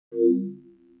What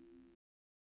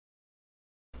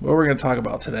we're going to talk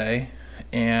about today,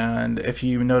 and if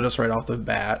you notice right off the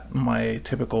bat, my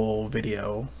typical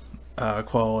video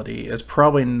quality is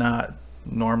probably not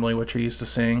normally what you're used to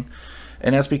seeing.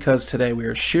 And that's because today we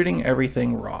are shooting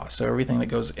everything raw. So everything that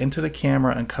goes into the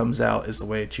camera and comes out is the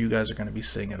way that you guys are going to be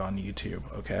seeing it on YouTube,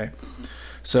 okay?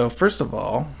 So first of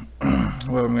all,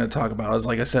 what I'm going to talk about is,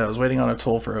 like I said, I was waiting on a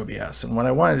tool for OBS. And what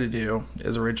I wanted to do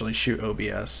is originally shoot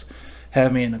OBS,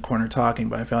 have me in the corner talking,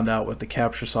 but I found out with the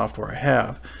capture software I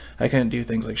have, I couldn't do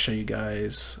things like show you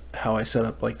guys how I set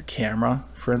up like the camera,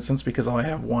 for instance, because I only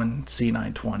have one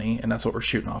C920, and that's what we're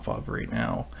shooting off of right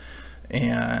now.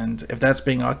 And if that's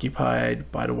being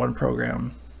occupied by the one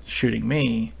program shooting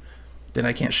me, then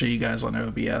I can't show you guys on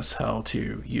OBS how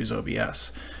to use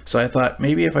OBS. So I thought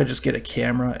maybe if I just get a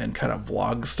camera and kind of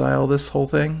vlog style this whole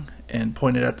thing and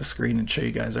point it at the screen and show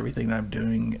you guys everything that I'm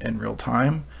doing in real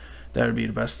time, that would be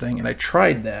the best thing. And I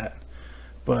tried that,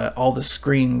 but all the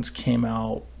screens came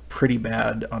out pretty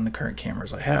bad on the current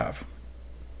cameras I have.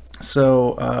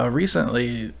 So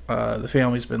recently, the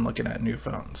family's been looking at new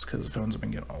phones because the phones have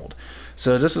been getting old.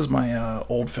 So this is my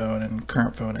old phone and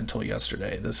current phone until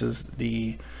yesterday. This is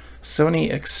the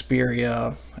Sony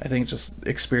Xperia, I think just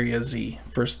Xperia Z,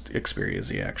 first Xperia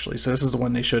Z actually. So this is the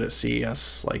one they showed at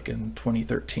CES like in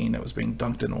 2013. It was being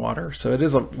dunked in water. So it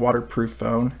is a waterproof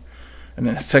phone. And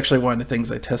it's actually one of the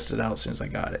things I tested out as soon as I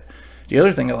got it. The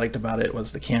other thing I liked about it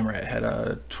was the camera. It had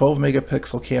a 12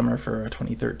 megapixel camera for a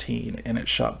 2013, and it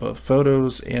shot both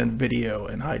photos and video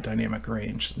in high dynamic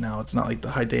range. Now, it's not like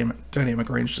the high dynamic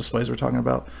range displays we're talking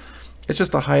about. It's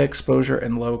just a high exposure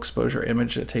and low exposure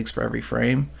image it takes for every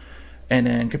frame, and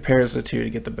then compares the two to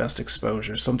get the best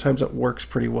exposure. Sometimes it works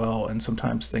pretty well, and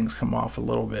sometimes things come off a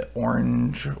little bit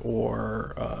orange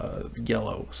or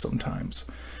yellow sometimes.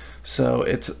 So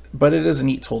but it is a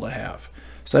neat tool to have.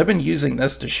 So I've been using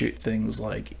this to shoot things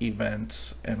like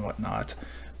events and whatnot,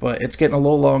 but it's getting a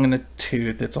little long in the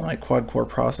tooth. It's on my quad core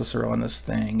processor on this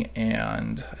thing,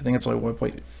 and I think it's only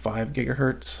 1.5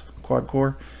 gigahertz quad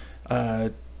core,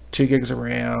 2 gigs of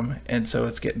RAM, and so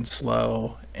it's getting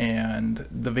slow, and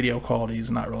the video quality is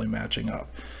not really matching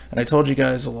up. And I told you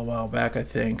guys a little while back, I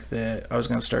think, that I was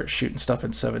going to start shooting stuff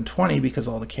in 720 because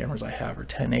all the cameras I have are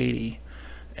 1080.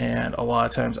 And a lot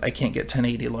of times I can't get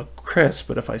 1080 to look crisp,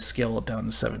 but if I scale it down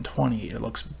to 720,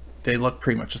 they look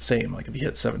pretty much the same. Like if you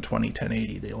hit 720,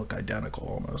 1080, they look identical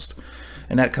almost.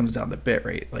 And that comes down to bit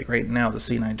rate. Like right now, the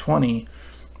C920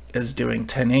 is doing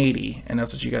 1080, and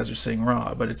that's what you guys are seeing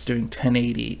raw, but it's doing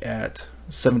 1080 at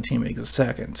 17 megs a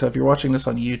second. So if you're watching this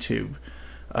on YouTube,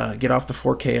 get off the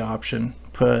 4K option,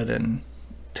 put in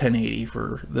 1080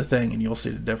 for the thing, and you'll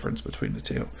see the difference between the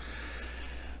two.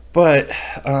 But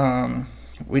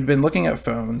we'd been looking at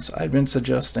phones. I'd been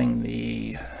suggesting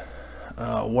the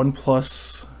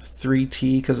OnePlus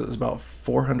 3T because it was about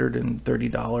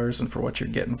 $430, and for what you're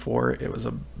getting for it, it was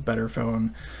a better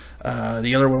phone.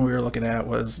 The other one we were looking at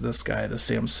was this guy, the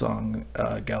Samsung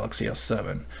Galaxy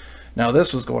S7. Now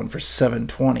this was going for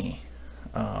 $720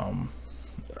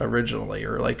 originally,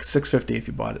 or like $650 if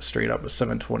you bought it straight up with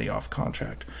 $720 off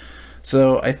contract.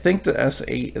 So I think the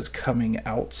S8 is coming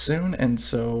out soon, and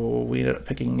so we ended up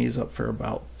picking these up for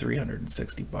about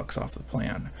 $360 off the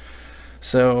plan.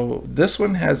 So this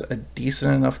one has a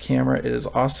decent enough camera. It is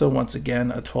also, once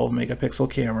again, a 12 megapixel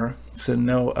camera, so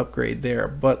no upgrade there,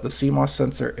 but the CMOS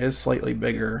sensor is slightly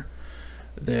bigger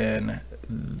than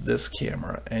this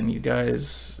camera. And you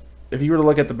guys, if you were to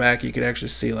look at the back, you could actually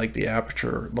see like the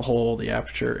aperture, the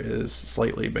aperture is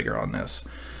slightly bigger on this.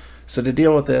 So to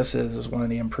deal with this is one of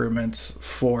the improvements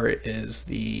for it is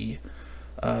the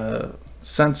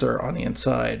sensor on the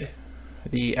inside.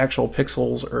 The actual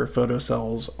pixels or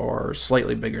photocells are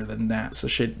slightly bigger than that, so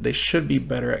they should be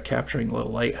better at capturing low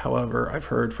light. However, I've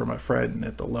heard from a friend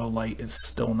that the low light is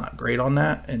still not great on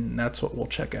that, and that's what we'll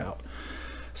check out.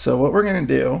 So what we're going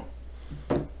to do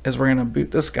is we're going to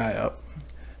boot this guy up,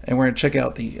 and we're going to check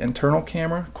out the internal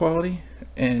camera quality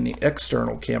and the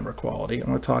external camera quality. I'm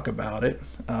going to talk about it.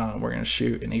 We're going to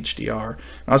shoot in HDR.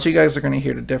 And also, you guys are going to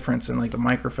hear the difference in like the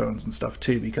microphones and stuff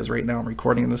too, because right now I'm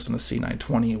recording this in the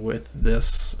C920 with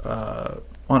this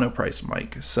monoprice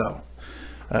mic. So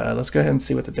let's go ahead and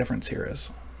see what the difference here is.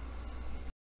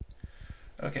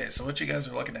 Okay, so what you guys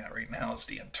are looking at right now is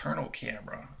the internal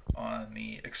camera on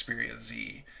the Xperia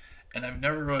Z. And I've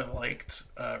never really liked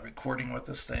recording with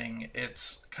this thing.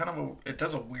 It's kind of it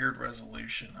does a weird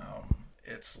resolution.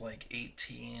 It's like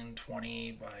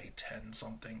 1820 by 10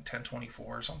 something,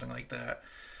 1024 something like that.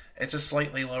 It's just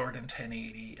slightly lower than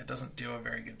 1080. It doesn't do a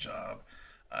very good job.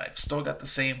 I've still got the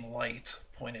same light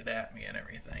pointed at me and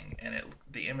everything, and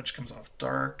the image comes off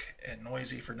dark and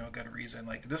noisy for no good reason.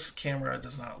 Like, this camera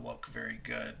does not look very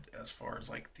good as far as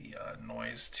like the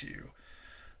noise to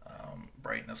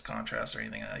brightness, contrast, or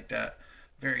anything like that.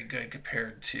 Very good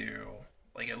compared to,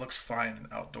 like, it looks fine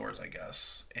outdoors, I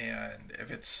guess. And if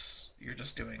you're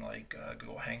just doing like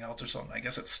Google Hangouts or something, I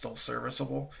guess it's still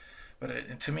serviceable.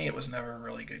 But to me, it was never a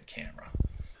really good camera.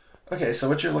 Okay, so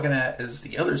what you're looking at is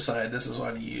the other side. This is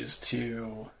what I used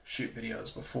to shoot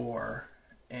videos before.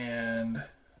 And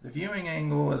the viewing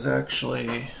angle is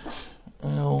actually,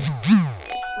 well,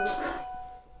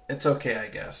 it's okay, I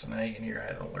guess. And now you can hear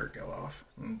I had an alert go off.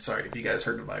 And sorry if you guys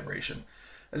heard the vibration.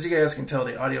 As you guys can tell,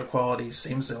 the audio quality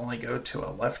seems to only go to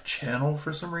a left channel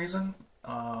for some reason.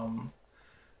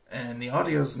 And the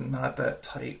audio is not that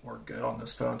tight or good on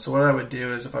this phone. So what I would do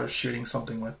is, if I was shooting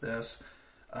something with this,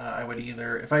 I would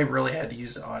either, if I really had to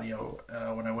use the audio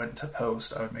when I went to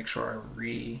post, I would make sure I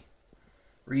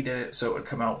redid it so it would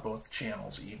come out both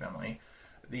channels evenly.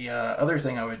 The other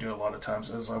thing I would do a lot of times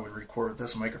is I would record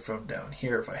this microphone down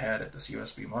here if I had it, this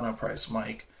USB monoprice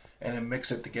mic, and then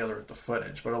mix it together with the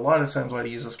footage. But a lot of times what I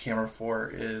use this camera for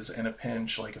is in a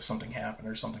pinch, like if something happened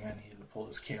or something, I needed to pull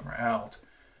this camera out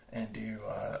and do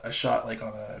a shot like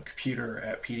on a computer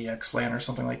at PDXLAN or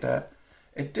something like that.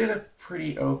 It did a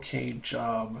pretty okay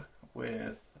job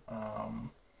with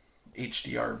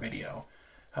HDR video.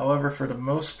 However, for the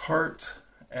most part,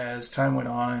 as time went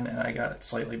on and I got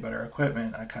slightly better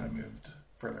equipment, I kind of moved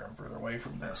further and further away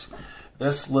from this.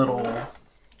 This little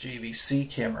JVC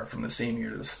camera from the same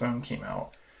year this phone came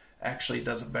out actually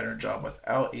does a better job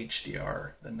without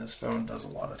HDR than this phone does a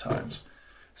lot of times.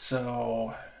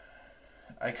 So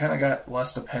I kind of got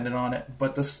less dependent on it.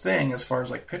 But this thing, as far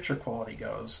as like picture quality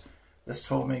goes, this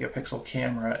 12 megapixel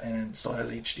camera, and it still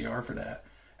has HDR for that,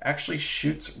 actually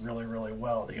shoots really, really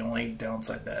well. The only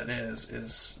downside that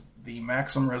is the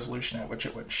maximum resolution at which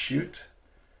it would shoot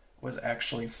was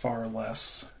actually far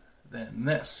less than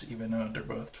this, even though they're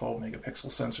both 12 megapixel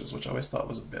sensors, which I always thought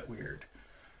was a bit weird.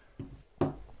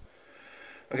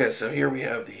 Okay, so here we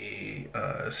have the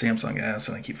Samsung S,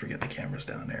 and I keep forgetting the camera's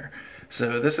down there.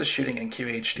 So this is shooting in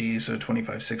QHD, so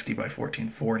 2560 by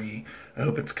 1440. I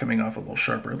hope it's coming off a little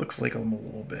sharper. It looks like I'm a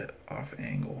little bit off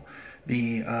angle.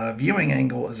 The viewing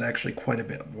angle is actually quite a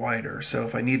bit wider, so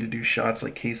if I need to do shots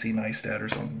like Casey Neistat or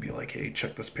something, be like, hey,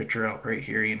 check this picture out right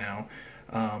here, you know,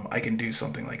 I can do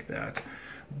something like that.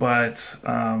 But,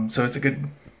 so it's a good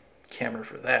camera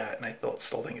for that, and I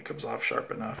still think it comes off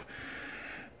sharp enough.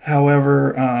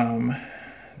 However,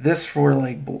 this for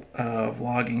like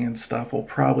vlogging and stuff will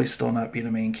probably still not be the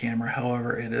main camera.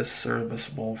 However, it is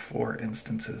serviceable for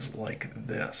instances like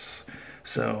this.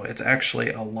 So it's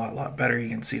actually a lot better. You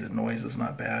can see the noise is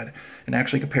not bad. And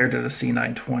actually, compared to the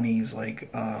C920's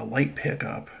like light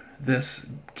pickup, this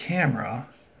camera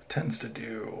tends to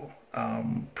do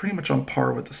pretty much on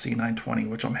par with the C920,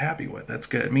 which I'm happy with. That's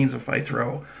good. It means if I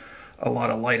throw a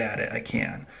lot of light at it, I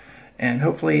can. And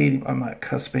hopefully I'm not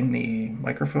cusping the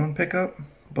microphone pickup,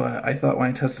 but I thought when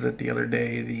I tested it the other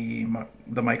day,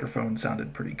 the microphone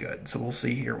sounded pretty good. So we'll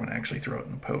see here when I actually throw it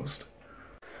in post.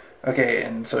 Okay,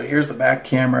 and so here's the back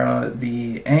camera.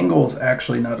 The angle is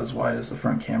actually not as wide as the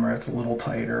front camera. It's a little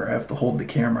tighter. I have to hold the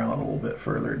camera out a little bit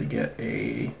further to get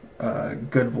a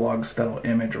good vlog style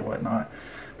image or whatnot.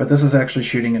 But this is actually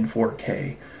shooting in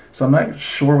 4K. So I'm not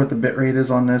sure what the bitrate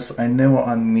is on this. I know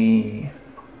on the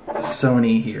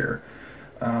Sony here,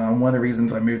 one of the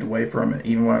reasons I moved away from it,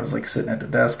 even when I was like sitting at the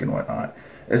desk and whatnot,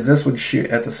 is this would shoot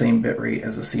at the same bitrate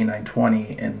as the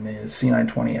C920, and the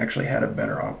C920 actually had a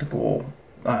better optical,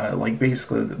 like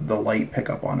basically the light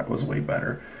pickup on it was way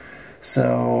better.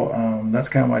 So that's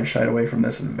kind of why I shied away from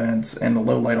this event, and the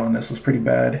low light on this was pretty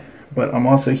bad. But I'm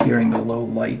also hearing the low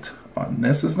light on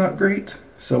this is not great.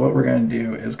 So what we're going to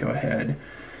do is go ahead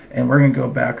and we're going to go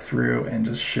back through and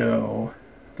just show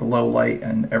the low light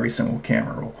in every single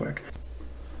camera real quick.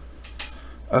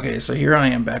 Okay, so here I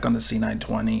am back on the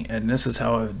C920, and this is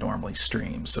how I would normally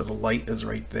stream. So the light is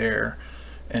right there,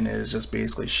 and it is just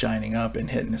basically shining up and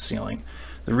hitting the ceiling.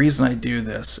 The reason I do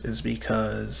this is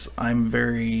because I'm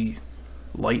very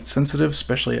light sensitive,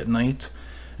 especially at night,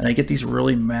 and I get these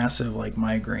really massive like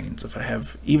migraines. If I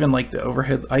have even like the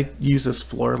overhead, I use this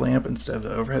floor lamp instead of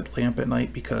the overhead lamp at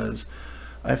night because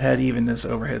I've had even this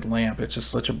overhead lamp. It's just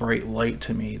such a bright light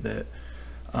to me that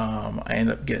I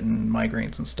end up getting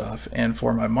migraines and stuff. And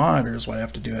for my monitors, what I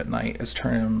have to do at night is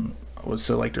turn them,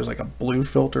 so like there's like a blue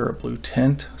filter, a blue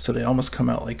tint, so they almost come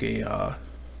out like a,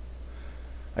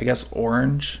 I guess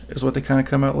orange is what they kind of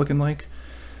come out looking like.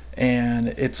 and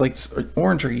it's like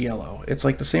orange or yellow. It's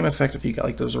like the same effect if you got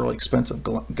like those really expensive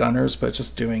gunners, but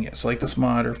just doing it. So like this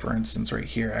monitor, for instance, right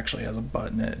here actually has a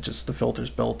button. It just, the filter's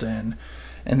built in,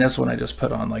 and this one I just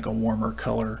put on like a warmer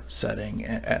color setting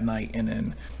at night. And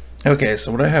then, okay,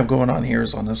 so what I have going on here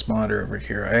is on this monitor over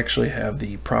here, I actually have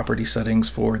the property settings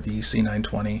for the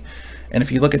C920, and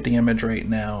if you look at the image right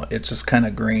now, it's just kind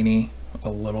of grainy a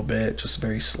little bit, just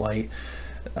very slight.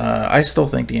 I still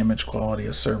think the image quality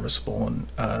is serviceable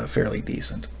and fairly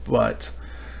decent, but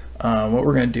what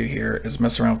we're going to do here is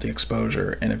mess around with the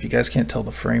exposure, and if you guys can't tell,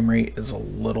 the frame rate is a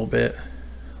little bit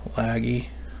laggy,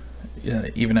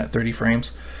 even at 30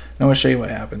 frames. Now I'm going to show you what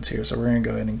happens here. So we're going to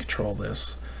go ahead and control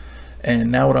this,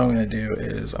 and now what I'm going to do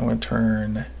is I'm going to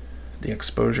turn the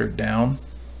exposure down,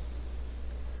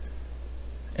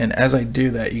 and as I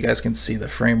do that, you guys can see the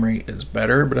frame rate is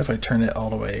better. But if I turn it all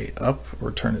the way up,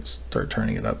 or start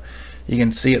turning it up, you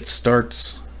can see it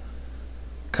starts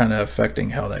kind of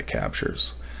affecting how that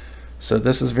captures. So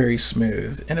this is very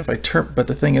smooth, and if I turn, but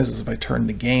the thing is if I turn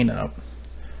the gain up,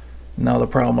 now the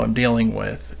problem I'm dealing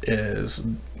with is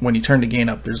when you turn the gain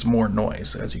up, there's more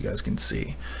noise, as you guys can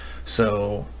see.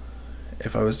 So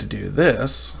if I was to do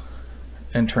this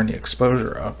and turn the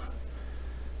exposure up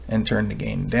and turn the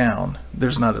gain down,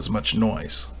 there's not as much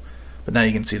noise, but now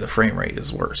you can see the frame rate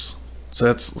is worse. So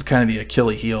that's kind of the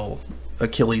Achilles heel of the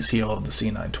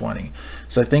C920.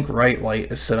 So I think Right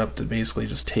Light is set up to basically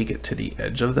just take it to the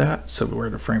edge of that, so where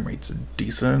the frame rate's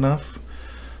decent enough,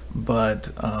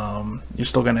 but it's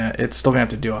still gonna have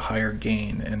to do a higher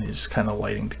gain, and it's kind of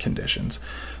lighting conditions.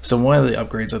 So one of the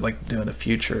upgrades I'd like to do in the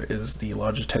future is the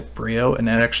Logitech Brio, and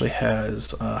that actually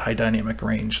has high dynamic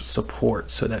range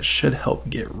support, so that should help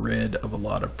get rid of a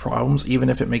lot of problems, even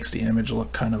if it makes the image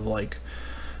look kind of like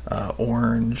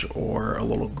orange or a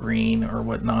little green or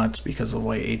whatnot, because of the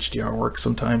way HDR works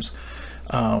sometimes.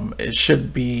 It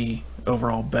should be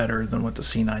overall better than what the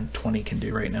C920 can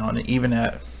do right now, and even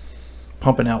at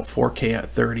pumping out 4K at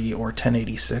 30 or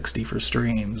 1080-60 for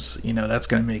streams, you know, that's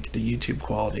going to make the YouTube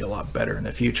quality a lot better in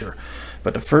the future.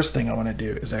 But the first thing I want to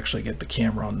do is actually get the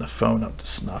camera on the phone up to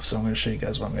snuff, so I'm going to show you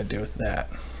guys what I'm going to do with that.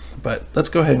 But let's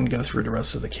go ahead and go through the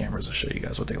rest of the cameras to show you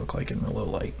guys what they look like in the low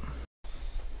light.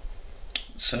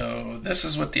 So this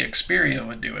is what the Xperia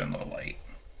would do in low light.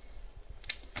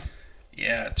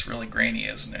 Yeah, it's really grainy,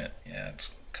 isn't it? Yeah,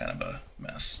 it's kind of a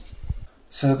mess.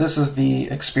 So this is the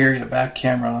Xperia back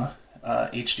camera.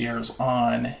 HDR is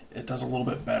on. It does a little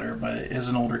bit better, but it is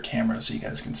an older camera, so you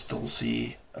guys can still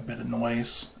see a bit of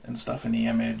noise and stuff in the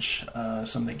image.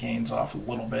 Some of the gain's off a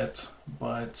little bit,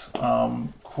 but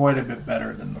quite a bit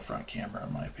better than the front camera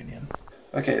in my opinion.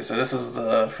 Okay, so this is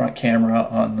the front camera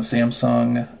on the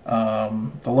Samsung.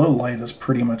 The low light is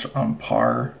pretty much on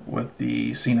par with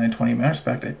the C920. Matter of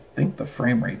fact, I think the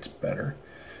frame rate's better.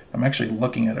 I'm actually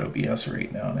looking at OBS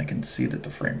right now, and I can see that the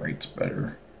frame rate's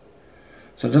better.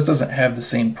 So it just doesn't have the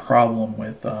same problem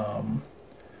with low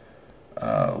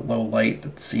light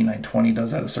that the C920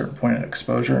 does at a certain point of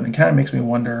exposure, and it kind of makes me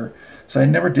wonder. So I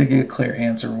never did get a clear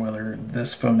answer whether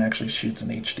this phone actually shoots in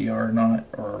HDR or not,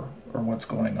 or what's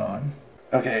going on.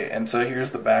 Okay, and so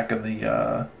here's the back of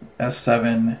the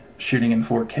S7 shooting in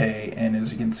 4K, and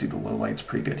as you can see, the low light's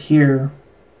pretty good here.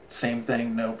 Same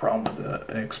thing, no problem with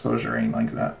the exposure or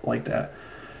anything like that.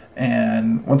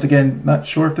 And once again, not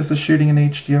sure if this is shooting in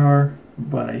HDR,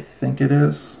 but I think it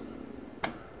is.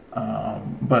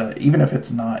 But even if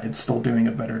it's not, it's still doing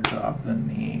a better job than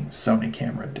the Sony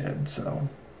camera did. So,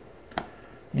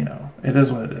 you know, it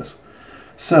is what it is.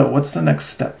 So what's the next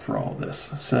step for all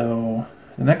this? So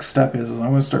the next step is I'm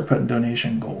going to start putting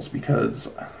donation goals, because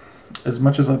as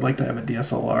much as I'd like to have a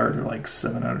DSLR, they're like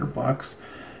 $700,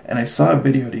 and I saw a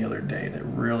video the other day that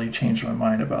really changed my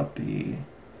mind about the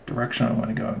direction I want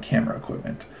to go in camera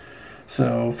equipment.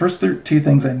 So first two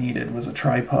things I needed was a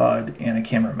tripod and a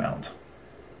camera mount.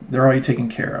 They're already taken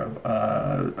care of.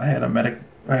 I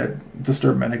had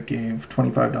Disturbed Medic gave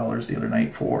 $25 the other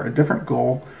night for a different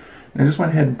goal, and I just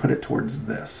went ahead and put it towards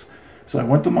this. So I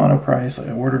went to Monoprice.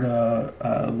 I ordered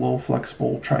a little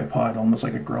flexible tripod, almost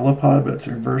like a GorillaPod, but it's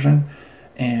their version,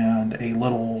 and a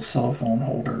little cell phone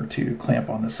holder to clamp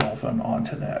on the cell phone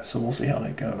onto that. So we'll see how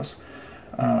that goes.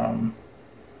 I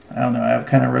don't know, I have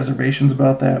kind of reservations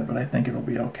about that, but I think it'll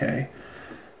be okay.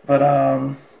 But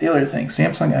the other thing,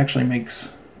 Samsung actually makes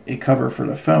a cover for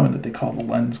the phone that they call the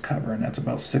lens cover, and that's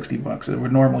about $60. It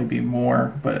would normally be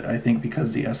more, but I think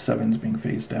because the S7 is being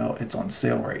phased out, it's on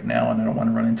sale right now, and I don't want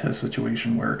to run into a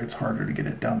situation where it's harder to get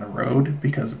it down the road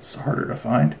because it's harder to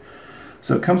find.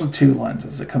 So it comes with two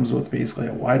lenses. It comes with basically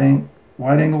a wide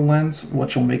angle lens,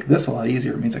 which will make this a lot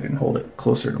easier. It means I can hold it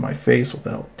closer to my face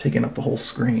without taking up the whole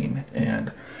screen.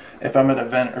 And if I'm at an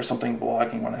event or something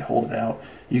vlogging, when I hold it out,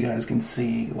 you guys can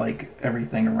see like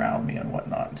everything around me and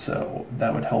whatnot. So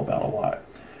that would help out a lot.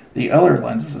 The other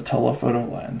lens is a telephoto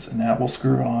lens, and that will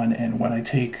screw on, and when I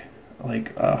take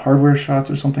like hardware shots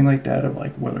or something like that, of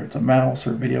like whether it's a mouse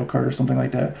or a video card or something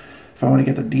like that, if I want to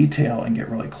get the detail and get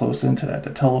really close into that, the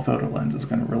telephoto lens is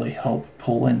going to really help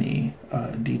pull in the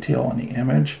detail on the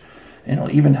image, and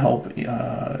it'll even help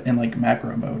in like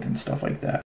macro mode and stuff like that.